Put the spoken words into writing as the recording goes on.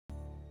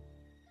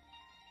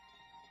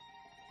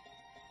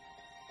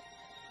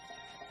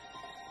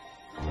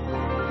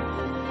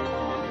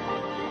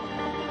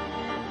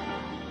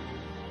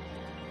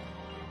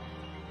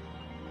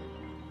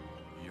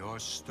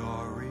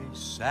story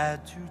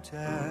sad to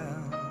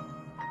tell.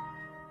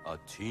 A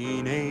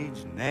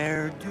teenage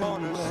ne'er-do-well,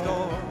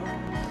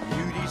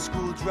 beauty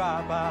school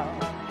dropout.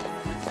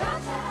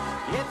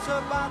 It's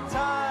about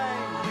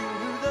time you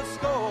knew the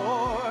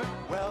score.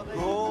 Well,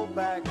 go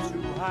back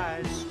to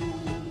high school.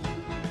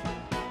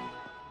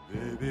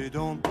 Baby,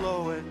 don't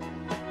blow it.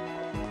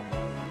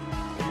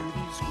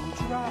 Beauty school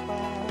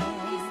dropout.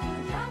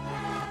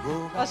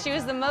 Well, she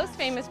was the most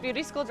famous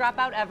beauty school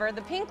dropout ever,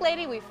 the pink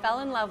lady we fell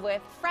in love with,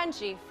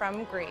 Frenchy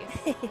from Greece.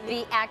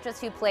 The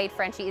actress who played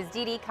Frenchy is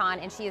Didi Conn,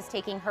 and she is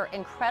taking her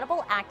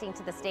incredible acting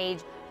to the stage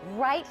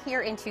right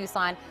here in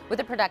Tucson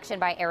with a production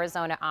by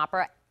Arizona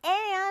Opera.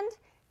 And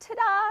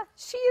ta-da,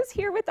 she is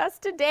here with us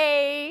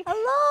today.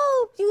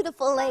 Hello,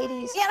 beautiful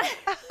ladies. Yeah.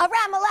 A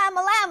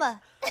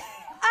rama-lama-lama.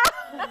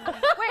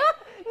 Wait,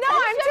 no,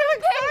 I'm too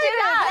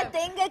excited.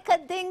 Kadinga,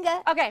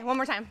 kadinga. Okay, one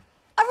more time.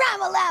 A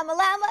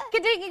rama-lama-lama.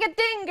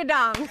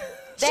 Ka-ding-a-ding-a-dong.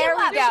 There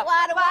we go.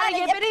 Wada,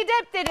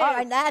 Yippity-dip-de-doo. All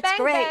right, that's bang,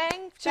 great.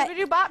 Bang,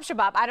 shibidoo-bop,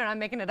 shabop. I don't know, I'm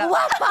making it up.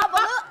 Wop,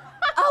 babaloo.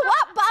 A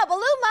wop,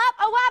 babaloo, mop.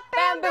 A wop,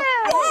 bam, boo.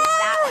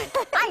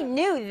 I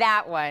knew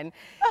that one.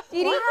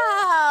 Didi,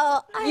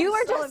 Wow. you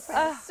are so just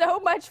impressed. so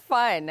much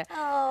fun.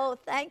 Oh,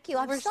 thank you.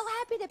 I'm so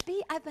happy to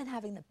be. I've been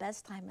having the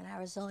best time in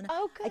Arizona.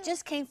 Oh, I good.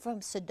 just came from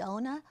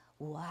Sedona.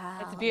 Wow.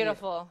 It's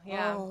beautiful,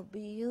 yeah. Oh,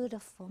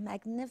 beautiful,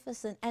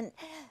 magnificent. And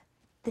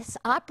this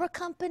opera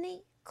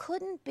company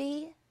couldn't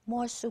be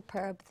more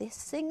superb. The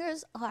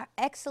singers are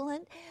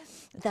excellent.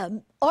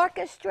 The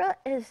orchestra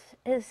is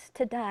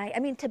to die. I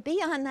mean, to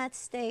be on that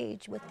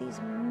stage with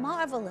these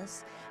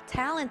marvelous,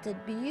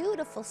 talented,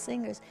 beautiful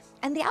singers.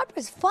 And the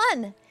opera's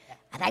fun.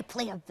 And I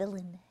play a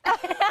villain.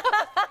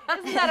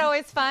 Isn't that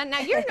always fun? Now,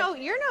 you're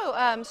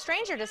no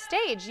stranger to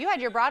stage. You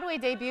had your Broadway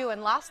debut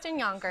in Lost in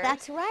Yonkers.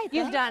 That's right.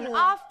 You've thank done you.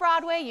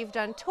 off-Broadway, you've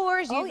done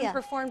tours, Oh, you've even yeah.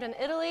 performed in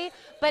Italy.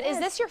 But is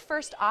this your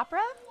first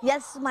opera?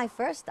 Yes, my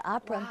first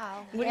opera.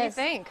 Wow. What do you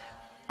think?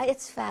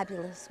 It's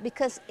fabulous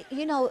because,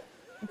 you know,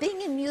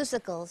 being in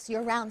musicals,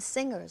 you're around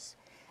singers.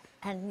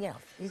 And, you know,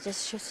 you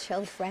just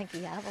showed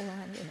Frankie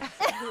Avalon, you know,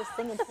 so he was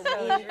singing to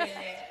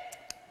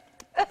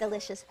me.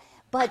 Delicious.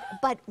 But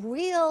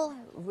real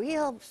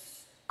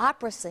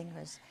opera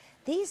singers,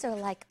 these are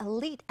like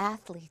elite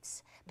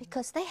athletes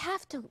because they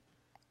have to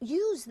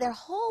use their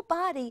whole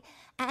body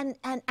and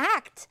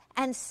act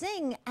and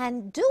sing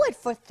and do it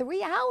for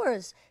 3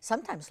 hours,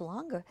 sometimes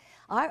longer.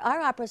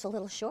 Our opera's a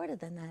little shorter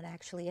than that,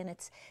 actually, and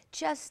it's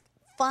just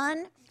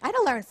fun. I had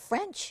to learn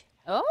French.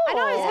 Oh. I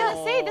know, I was going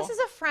to say, this is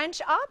a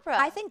French opera.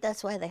 I think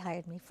that's why they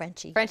hired me,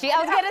 Frenchy. Frenchy, I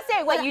was going to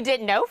say, what, you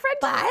didn't know French?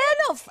 But I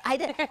don't know. I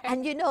didn't.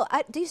 And you know,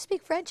 do you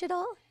speak French at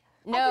all?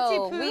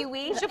 No,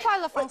 oui. Je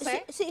parle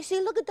français. See,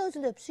 look at those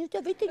lips. See,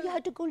 everything you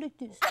had to go like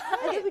this.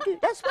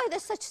 That's why they're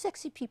such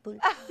sexy people.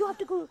 You have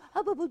to go,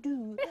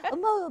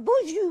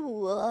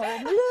 bonjour,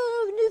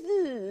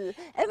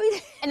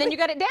 everything. And then you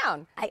got it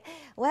down.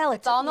 Well,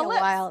 it's all in the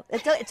lips. While.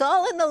 It's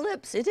all in the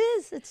lips. It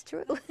is. It's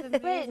true.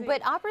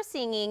 But opera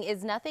singing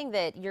is nothing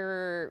that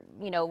you're,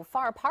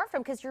 far apart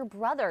from, because your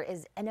brother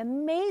is an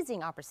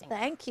amazing opera singer.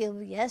 Thank you.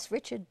 Yes,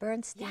 Richard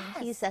Bernstein. Yes.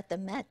 He's at the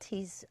Met.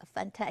 He's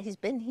fantastic. He's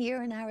been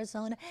here in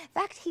Arizona.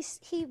 In fact,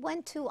 he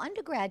went to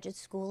undergraduate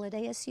school at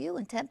ASU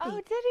in Tempe. Oh,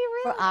 did he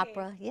really? For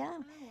opera, yeah.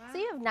 Oh, wow. So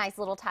you have nice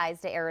little ties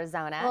to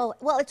Arizona.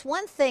 Well, it's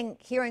one thing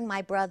hearing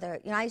my brother.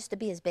 I used to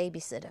be his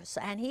babysitter,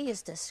 and he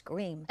used to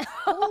scream.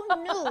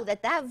 Who knew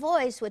that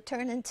voice would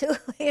turn into,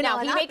 Now,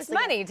 an he opera makes singer?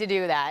 money to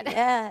do that.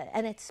 Yeah,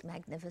 and it's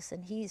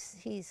magnificent.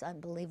 He's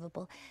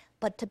unbelievable.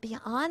 But to be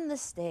on the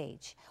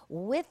stage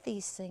with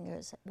these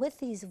singers, with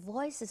these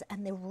voices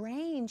and the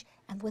range,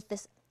 and with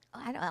this,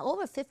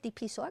 over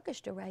 50-piece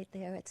orchestra right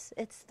there,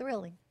 it's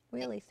thrilling.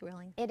 Really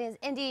thrilling. It is.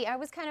 Indy, I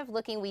was kind of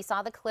looking, we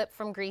saw the clip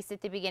from Greece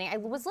at the beginning. I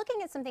was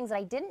looking at some things that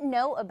I didn't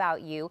know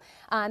about you,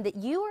 that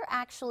you were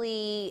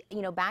actually,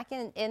 back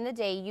in the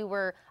day, you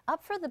were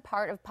up for the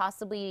part of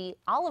possibly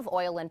Olive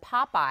Oyl in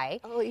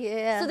Popeye. Oh,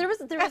 yeah. So there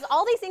was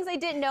all these things I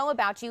didn't know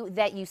about you,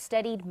 that you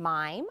studied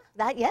mime.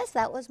 Yes,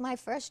 that was my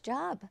first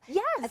job.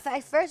 Yes. My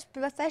first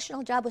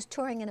professional job was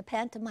touring in a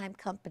pantomime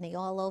company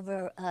all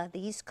over the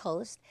East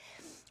Coast.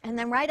 And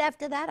then right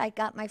after that, I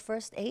got my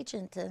first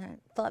agent, and I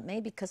thought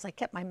maybe because I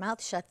kept my mouth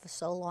shut for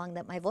so long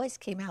that my voice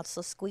came out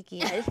so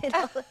squeaky.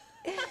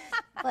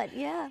 But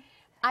yeah.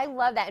 I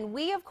love that. And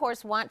we, of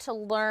course, want to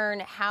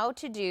learn how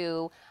to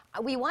do,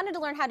 we wanted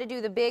to learn how to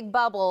do the big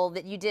bubble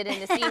that you did in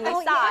the scene we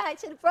saw. Yeah, I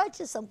should have brought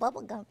you some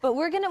bubble gum. But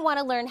we're going to want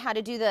to learn how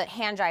to do the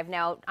hand jive.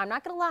 Now, I'm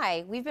not going to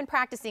lie, we've been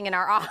practicing in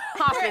our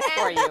office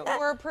for you.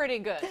 We're pretty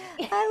good.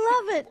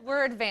 I love it.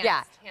 We're advanced.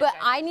 Yeah, but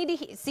I need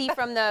to see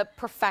from the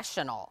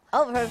professional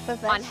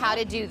on how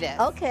to do this.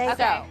 Okay.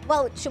 So,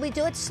 well, should we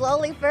do it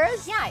slowly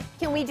first? yeah,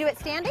 can we do it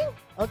standing?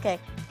 Okay.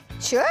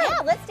 Sure. Yeah,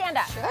 let's stand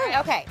up. Sure.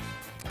 Okay.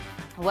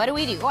 What do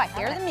we do? Oh, I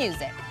hear the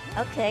music.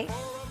 Okay.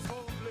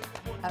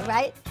 All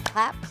right.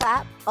 Clap,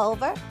 clap.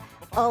 Over,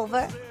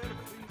 over.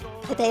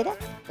 Potato,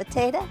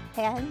 potato,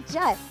 hand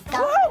jive.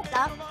 Dump,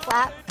 dump,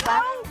 clap,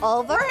 clap.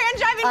 Over. We're hand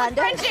jiving with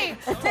under, Frenchy.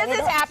 This is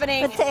potato,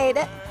 happening.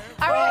 Potato,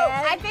 All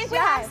right, I think we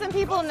have some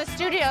people in the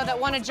studio that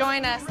want to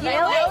join us. They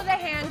know the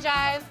hand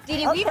jive.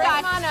 Didi, We've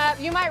got on up.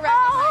 You might recognize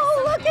Oh,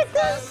 some look of at these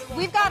this. folks.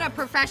 We've got a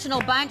professional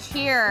bunch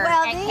here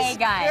Well, at these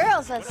K-Guys.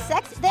 girls are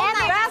sexy. They're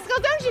not. Rascal,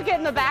 don't you get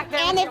in the back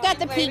there. And with they've got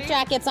the your peak lady.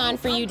 jackets on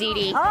for you,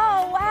 Didi.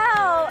 Oh,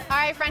 wow. All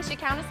right, Frenchy,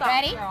 count us off.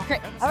 Ready?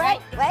 All right,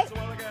 wait.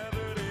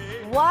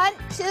 1,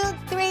 2,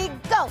 3,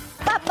 go.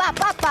 Ba ba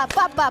ba ba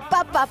ba ba ba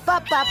ba ba ba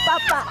ba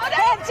ba.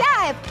 Hand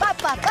jive. Ba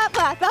ba ba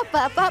ba ba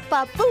ba ba ba.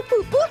 Boop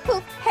boop boop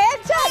boop.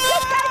 Hand jive. You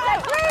guys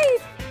are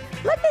great.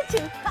 Look at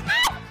you.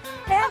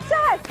 Hand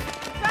jive.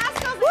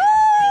 Rascals. Woo!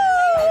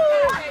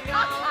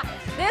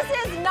 This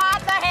is not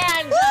the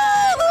hand Woo!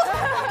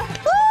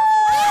 jive. Woo!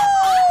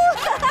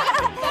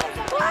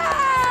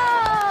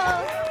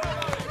 Wow!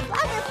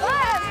 Love your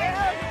fun,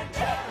 girls.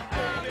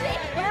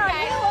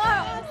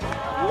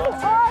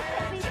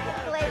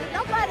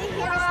 Nobody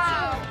here is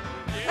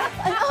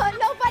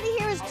nobody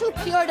here is too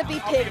pure to be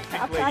pink.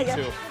 I'll tell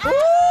you. Woo!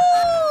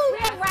 We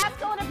have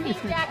Rascal in a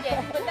peak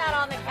jacket. Put that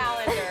on the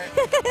calendar.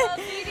 Well,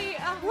 Didi,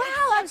 Wow,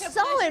 I'm such a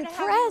so pleasure to have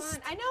you impressed.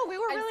 on. I know, we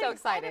were I'm really so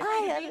excited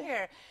excited. to be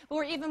here. But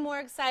we're even more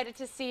excited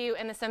to see you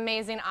in this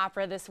amazing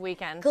opera this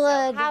weekend.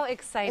 Good. So how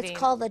exciting. It's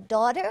called The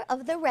Daughter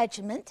of the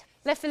Regiment.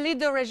 La Fille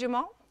du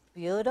Regiment.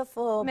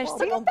 Beautiful. Merci.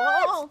 Boom, boom,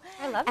 boom.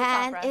 I love this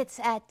And opera. it's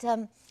at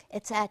the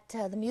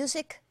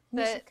Music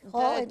The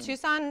Hall. in-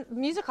 Tucson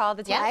Music Hall,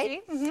 the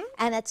Right? TNT.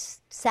 And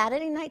it's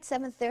Saturday night,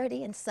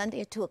 7:30, and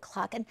Sunday at 2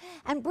 o'clock.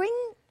 And bring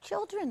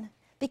children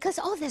because,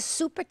 there's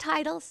super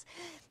titles,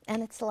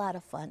 and it's a lot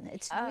of fun.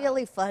 It's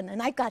really fun.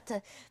 And I got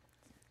to,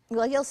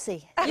 well, you'll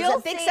see. There's You'll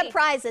a big see.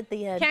 surprise at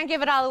the end. Can't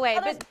give it all away.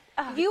 But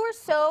You are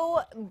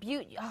so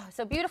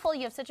so beautiful.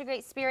 You have such a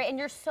great spirit, and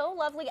you're so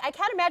lovely. I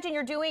can't imagine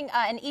you're doing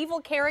an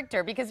evil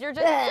character because you're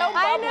just so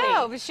I bubbly.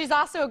 know, but she's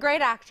also a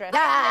great actress.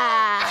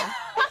 Ah.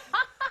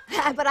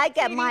 But I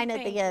get Didi, mine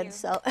at thank the end, you.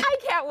 so. I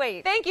can't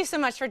wait. Thank you so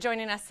much for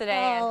joining us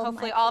today, Oh, and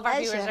hopefully my all of our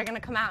pleasure. viewers are going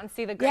to come out and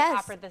see the great Yes.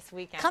 opera this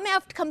weekend.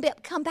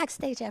 Come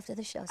backstage after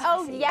the show. so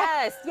Oh, see you.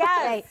 yes,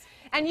 yes. Great.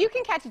 And you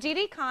can catch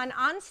Didi Conn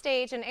on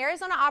stage in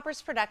Arizona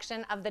Opera's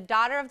production of The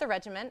Daughter of the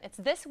Regiment. It's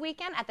this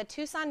weekend at the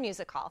Tucson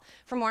Music Hall.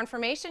 For more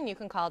information, you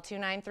can call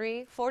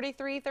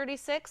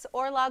 293-4336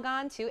 or log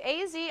on to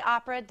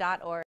azopera.org.